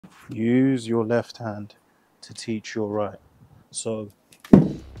use your left hand to teach your right. So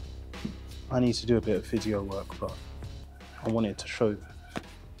I need to do a bit of physio work, but I wanted to show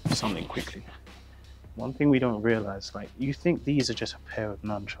something quickly. One thing we don't realize, like, you think these are just a pair of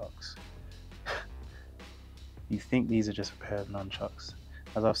nunchucks. You think these are just a pair of nunchucks.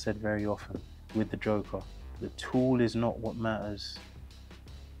 As I've said very often with the Joker, the tool is not what matters.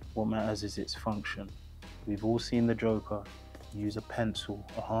 What matters is its function. We've all seen the Joker use a pencil,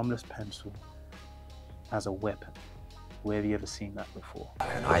 a harmless pencil, as a weapon. Where have you ever seen that before?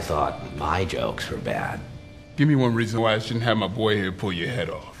 And I thought my jokes were bad. Give me one reason why I shouldn't have my boy here pull your head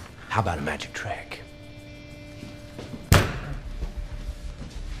off. How about a magic trick?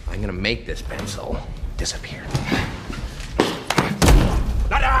 I'm gonna make this pencil disappear.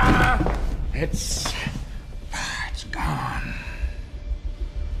 Ta-da! It's gone.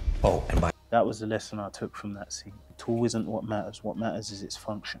 Oh, and by that was the lesson I took from that scene. The tool isn't what matters. What matters is its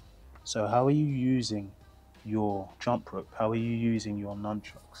function. So how are you using your jump rope? How are you using your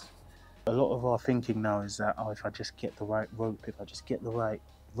nunchucks? A lot of our thinking now is that, oh, if I just get the right rope, if I just get the right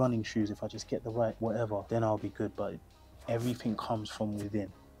running shoes, if I just get the right whatever, then I'll be good. But everything comes from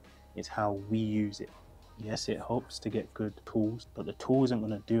within. It's how we use it. Yes, it helps to get good tools, but the tool isn't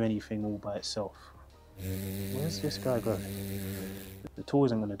going to do anything all by itself. Where's this guy going? The tool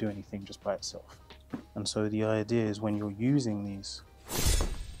isn't going to do anything just by itself. And so the idea is when you're using these,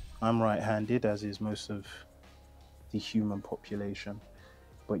 I'm right-handed, as is most of the human population,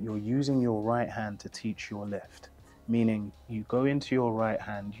 but you're using your right hand to teach your left. Meaning you go into your right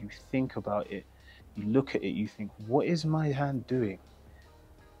hand, you think about it, you look at it, you think, what is my hand doing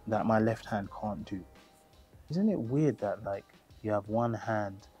that my left hand can't do? Isn't it weird that, like, you have one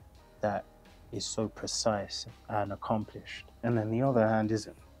hand that is so precise and accomplished, and then the other hand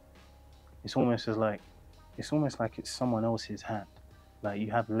isn't? It's almost like it's someone else's hand. Like,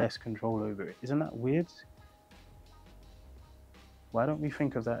 you have less control over it. Isn't that weird? Why don't we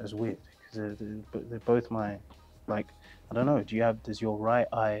think of that as weird? Because they're both my, like, I don't know. Does your right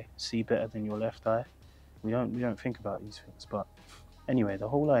eye see better than your left eye? We don't think about these things. But anyway, the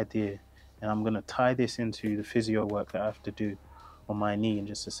whole idea, and I'm gonna tie this into the physio work that I have to do on my knee in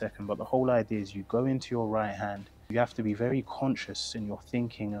just a second. But the whole idea is you go into your right hand. You have to be very conscious in your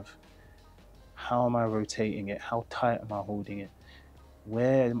thinking of, how am I rotating it? How tight am I holding it?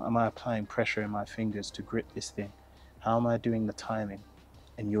 Where am I applying pressure in my fingers to grip this thing? How am I doing the timing?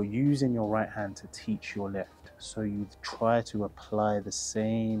 And you're using your right hand to teach your left. So you try to apply the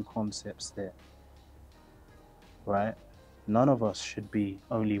same concepts there, right? None of us should be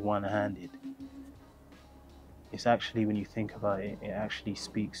only one-handed. It's actually, when you think about it, it actually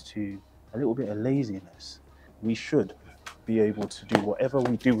speaks to a little bit of laziness. We should be able to do whatever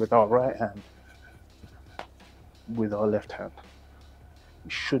we do with our right hand with our left hand.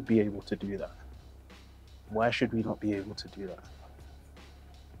 We should be able to do that. Why should we not be able to do that?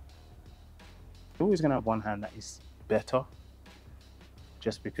 You're always going to have one hand that is better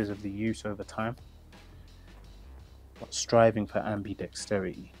just because of the use over time. But striving for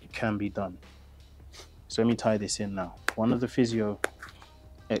ambidexterity, it can be done. So let me tie this in now. One of the physio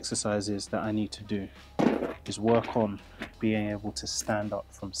exercises that I need to do is work on being able to stand up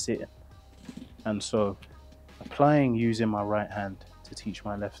from sitting. And so applying using my right hand to teach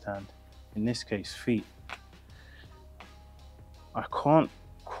my left hand, in this case feet, I can't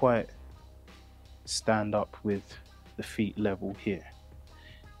quite stand up with the feet level here.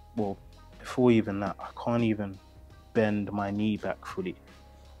 Well, before even that, I can't even bend my knee back fully,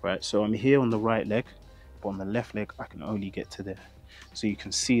 right? So I'm here on the right leg, but on the left leg I can only get to there. So you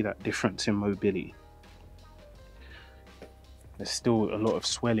can see that difference in mobility. There's still a lot of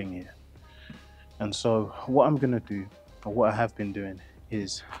swelling here. And so what I'm gonna do, or what I have been doing,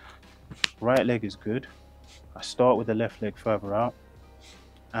 is right leg is good. I start with the left leg further out,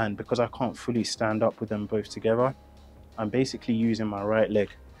 and because I can't fully stand up with them both together, I'm basically using my right leg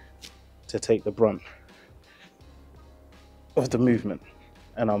to take the brunt of the movement,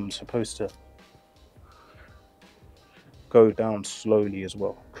 and I'm supposed to go down slowly as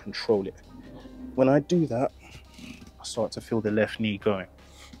well, control it. When I do that, I start to feel the left knee going.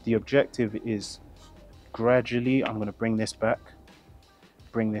 The objective is gradually, I'm going to bring this back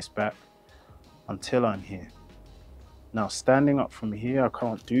until I'm here. Now, standing up from here, I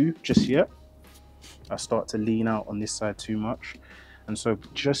can't do just yet. I start to lean out on this side too much. And so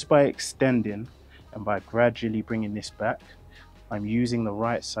just by extending and by gradually bringing this back, I'm using the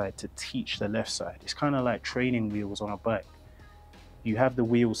right side to teach the left side. It's kind of like training wheels on a bike. You have the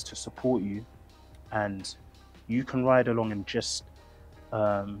wheels to support you, and you can ride along and just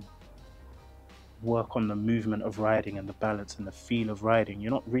work on the movement of riding and the balance and the feel of riding.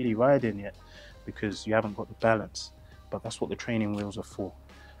 You're not really riding yet because you haven't got the balance, but that's what the training wheels are for.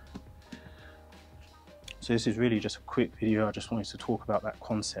 So this is really just a quick video. I just wanted to talk about that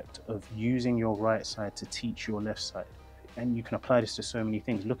concept of using your right side to teach your left side. And you can apply this to so many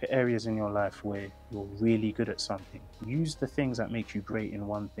things. Look at areas in your life where you're really good at something. Use the things that make you great in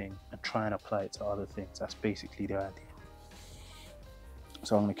one thing and try and apply it to other things. That's basically the idea.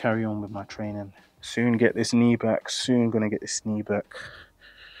 So I'm going to carry on with my training. Soon get this knee back. Soon going to get this knee back.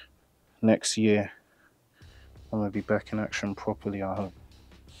 Next year, I'm going to be back in action properly, I hope.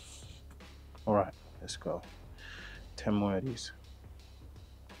 All right. Let's go. 10 more of these.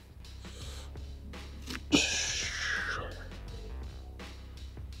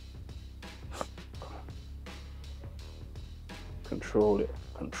 Control it.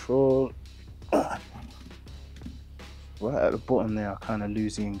 Control. Right at the bottom there, I kind of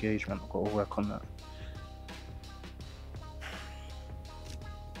lose the engagement. I've got to work on that.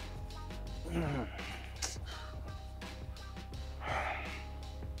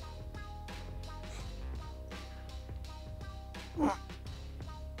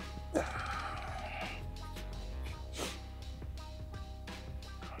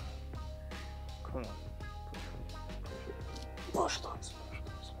 Come on. Push those.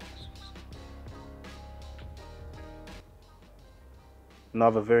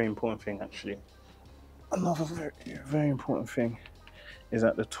 Another very important thing, actually. Another very important thing is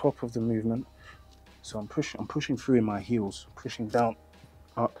at the top of the movement. So I'm pushing through in my heels, pushing down,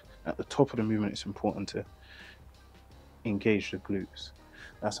 up. At the top of the movement, it's important to engage the glutes.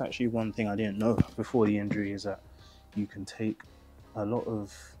 That's actually one thing I didn't know before the injury, is that you can take a lot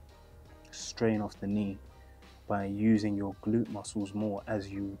of strain off the knee by using your glute muscles more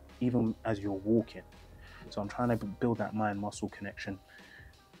even as you're walking. So I'm trying to build that mind-muscle connection,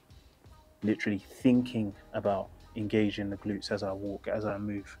 literally thinking about engaging the glutes as I walk, as I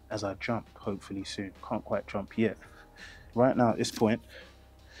move, as I jump, hopefully soon. Can't quite jump yet. Right now at this point,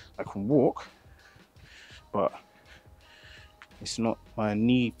 I can walk, but it's not, my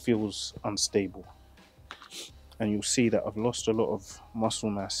knee feels unstable. And you'll see that I've lost a lot of muscle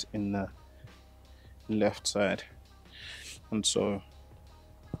mass in the left side. And so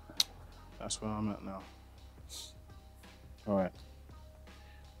that's where I'm at now. All right,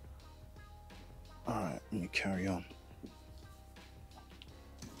 let me carry on.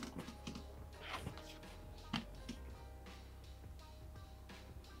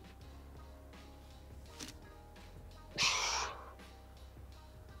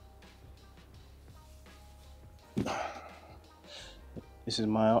 This is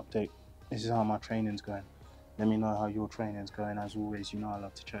my update. This is how my training's going. Let me know how your training's going. As always, you know I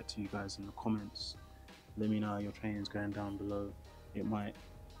love to chat to you guys in the comments. Let me know how your training's going down below. It might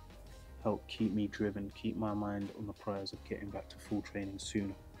help keep me driven, keep my mind on the prize of getting back to full training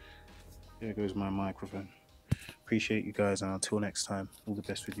sooner. There goes my microphone. Appreciate you guys, and until next time, all the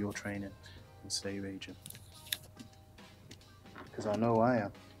best with your training, and stay raging. Because I know I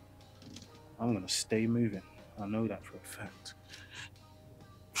am. I'm gonna stay moving. I know that for a fact.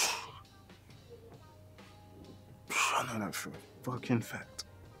 I know that for a fucking fact.